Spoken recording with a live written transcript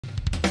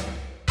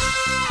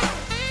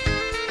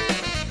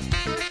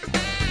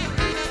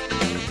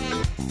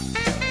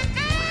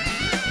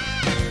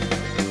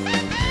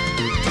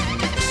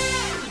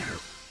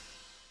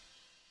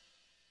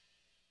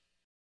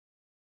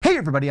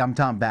everybody, I'm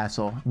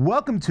Vasel.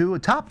 Welcome to a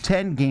top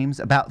 10 games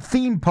about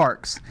theme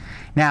parks.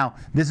 Now,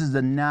 this is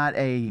not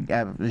a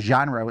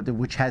genre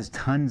which has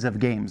tons of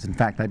games. In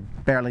fact, I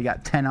barely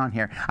got 10 on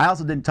here. I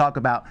also didn't talk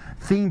about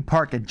theme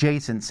park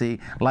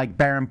adjacency, like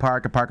Barron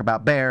Park, a park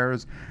about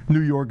bears,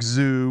 New York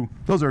Zoo.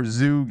 Those are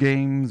zoo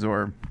games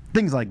or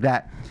things like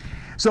that.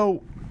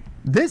 So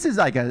this is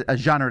like a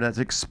genre that's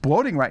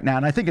exploding right now,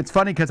 and I think it's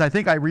funny because I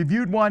think I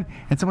reviewed one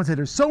and someone said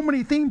there's so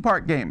many theme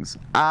park games.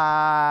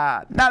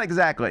 Not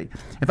exactly.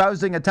 If I was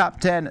doing a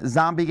top 10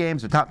 zombie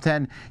games or top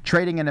 10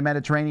 trading in the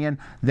Mediterranean,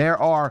 there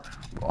are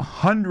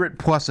 100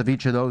 plus of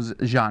each of those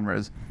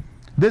genres.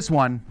 This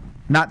one,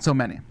 not so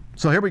many.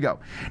 So here we go.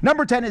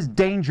 Number 10 is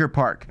Danger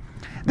Park.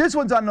 This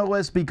one's on the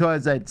list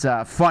because it's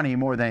funny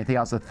more than anything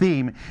else. A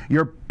theme,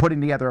 you're putting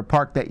together a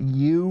park that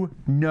you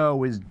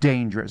know is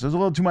dangerous. There's a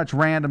little too much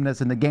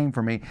randomness in the game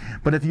for me,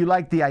 but if you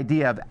like the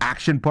idea of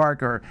action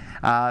park, or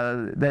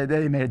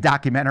they made a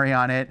documentary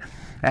on it,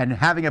 and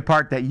having a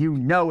park that you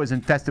know is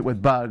infested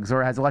with bugs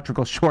or has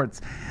electrical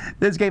shorts,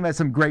 this game has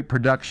some great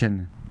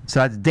production. So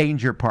that's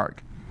Danger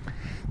Park.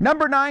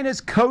 Number 9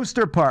 is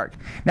Coaster Park.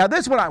 Now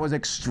this one I was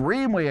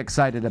extremely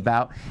excited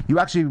about. You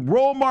actually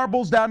roll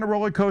marbles down the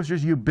roller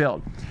coasters you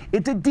build.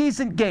 It's a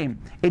decent game.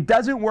 It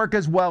doesn't work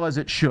as well as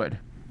it should,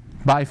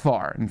 by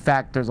far. In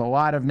fact, there's a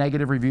lot of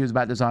negative reviews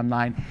about this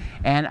online,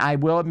 and I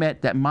will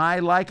admit that my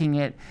liking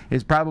it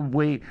is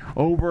probably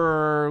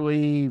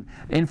overly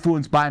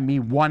influenced by me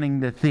wanting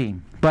the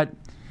theme. But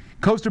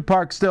Coaster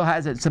Park still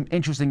has some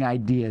interesting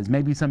ideas.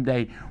 Maybe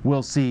someday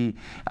we'll see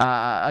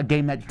a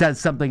game that does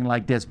something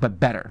like this, but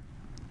better.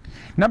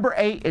 Number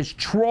 8 is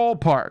Troll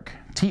Park,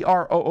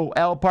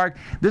 T-R-O-O-L Park.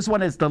 This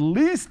one is the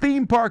least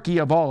theme parky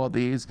of all of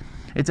these.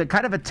 It's a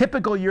kind of a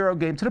typical Euro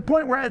game to the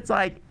point where it's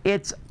like,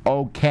 it's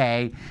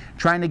okay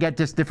trying to get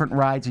just different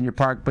rides in your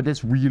park, but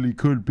this really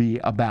could be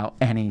about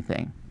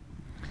anything.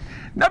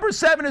 Number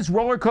 7 is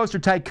Roller Coaster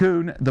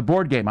Tycoon, the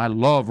board game. I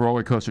love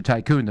Roller Coaster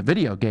Tycoon, the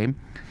video game.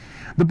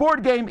 The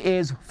board game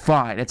is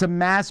fine. It's a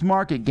mass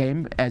market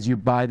game as you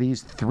buy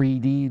these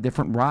 3D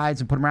different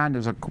rides and put them around.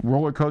 There's a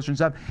roller coaster and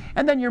stuff.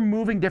 And then you're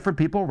moving different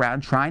people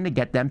around trying to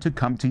get them to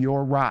come to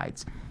your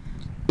rides.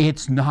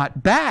 It's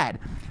not bad.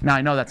 Now,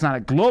 I know that's not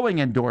a glowing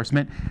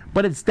endorsement,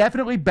 but it's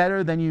definitely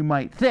better than you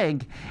might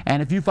think.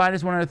 And if you find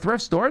this one at a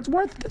thrift store, it's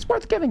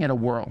worth giving it a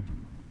whirl.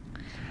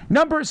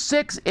 Number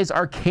 6 is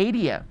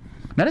Arcadia.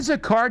 Now, this is a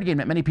card game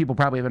that many people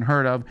probably haven't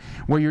heard of,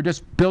 where you're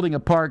just building a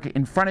park.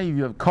 In front of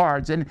you have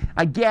cards. And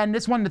again,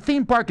 this one, the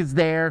theme park is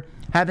there,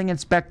 having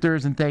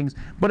inspectors and things,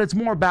 but it's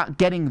more about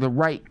getting the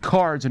right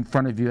cards in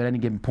front of you at any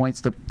given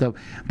points.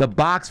 The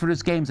box for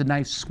this game is a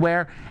nice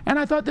square, and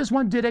I thought this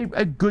one did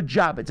a good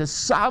job. It's a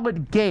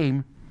solid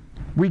game,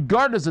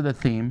 regardless of the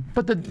theme,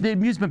 but the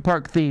amusement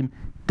park theme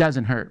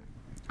doesn't hurt.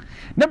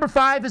 Number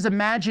 5 is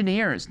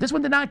Imagineers. This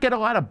one did not get a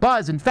lot of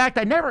buzz. In fact,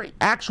 I never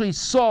actually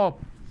saw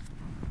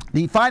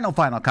the final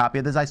copy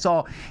of this. I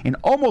saw an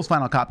almost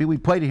final copy. We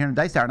played it here in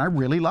Dice Tower, and I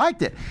really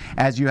liked it.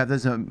 As you have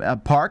this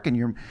park,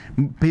 and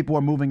people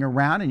are moving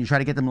around, and you try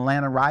to get them to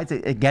land on rides.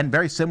 Again,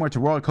 very similar to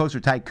Roller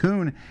Coaster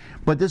Tycoon,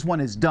 but this one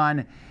is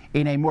done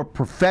in a more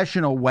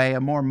professional way,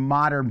 a more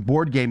modern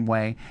board game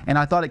way, and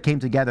I thought it came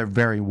together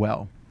very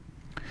well.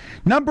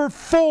 Number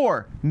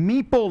 4,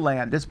 Meeple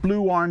Land. This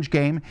blue-orange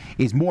game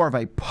is more of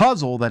a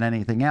puzzle than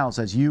anything else,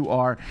 as you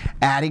are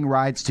adding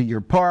rides to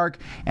your park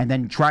and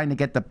then trying to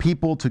get the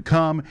people to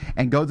come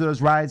and go to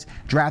those rides,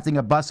 drafting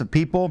a bus of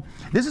people.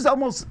 This is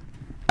almost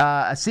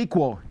a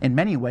sequel in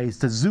many ways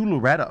to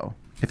Zuluretto,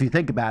 if you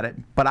think about it,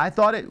 but I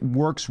thought it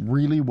works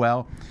really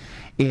well.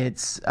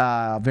 It's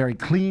a very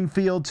clean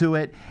feel to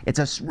it. It's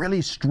a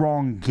really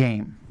strong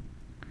game.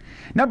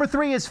 Number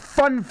 3 is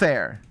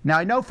Funfair. Now,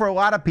 I know for a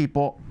lot of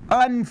people,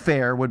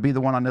 Unfair would be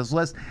the one on this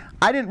list.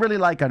 I didn't really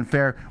like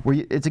Unfair.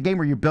 It's a game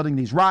where you're building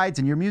these rides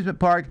in your amusement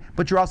park,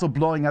 but you're also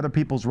blowing other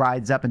people's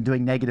rides up and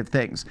doing negative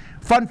things.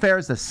 Funfair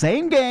is the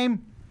same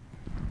game,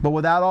 but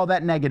without all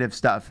that negative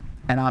stuff,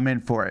 and I'm in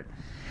for it.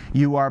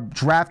 You are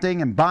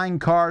drafting and buying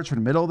cards from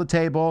the middle of the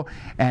table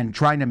and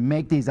trying to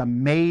make these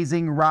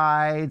amazing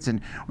rides,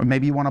 or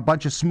maybe you want a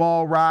bunch of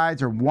small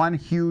rides or one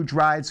huge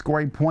ride,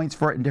 scoring points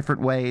for it in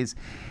different ways.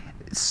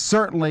 It's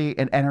certainly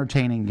an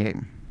entertaining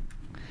game.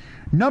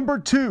 Number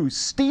 2,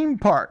 Steam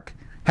Park.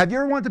 Have you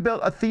ever wanted to build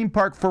a theme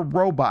park for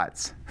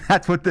robots?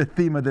 That's what the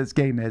theme of this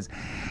game is.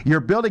 You're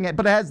building it,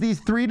 but it has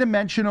these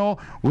 3-dimensional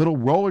little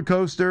roller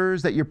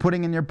coasters that you're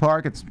putting in your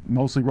park. It's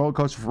mostly roller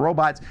coasters for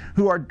robots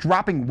who are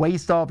dropping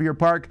waste all over your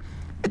park.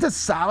 It's a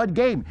solid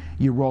game.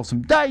 You roll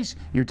some dice,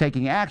 you're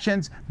taking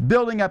actions,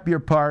 building up your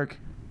park.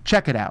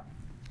 Check it out.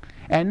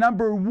 And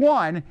number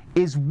 1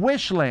 is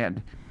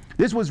Wishland.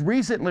 This was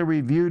recently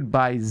reviewed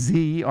by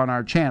Z on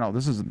our channel.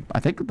 This is,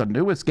 I think, the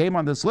newest game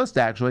on this list,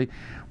 actually.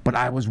 But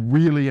I was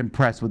really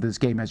impressed with this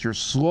game as you're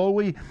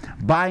slowly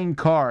buying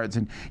cards,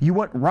 and you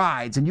want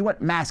rides, and you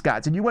want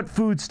mascots, and you want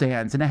food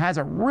stands, and it has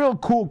a real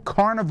cool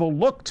carnival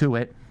look to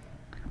it.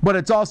 But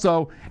it's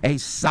also a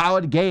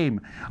solid game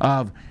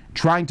of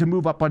trying to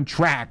move up on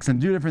tracks and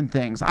do different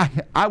things.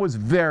 I was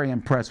very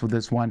impressed with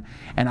this one,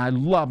 and I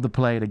love to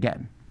play it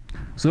again.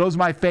 So those are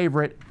my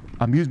favorite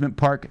amusement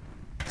park,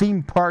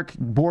 theme park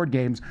board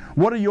games.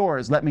 What are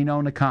yours? Let me know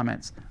in the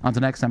comments.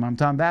 Until next time, I'm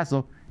Tom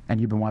Vasel, and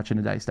you've been watching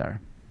The Dice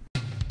Tower.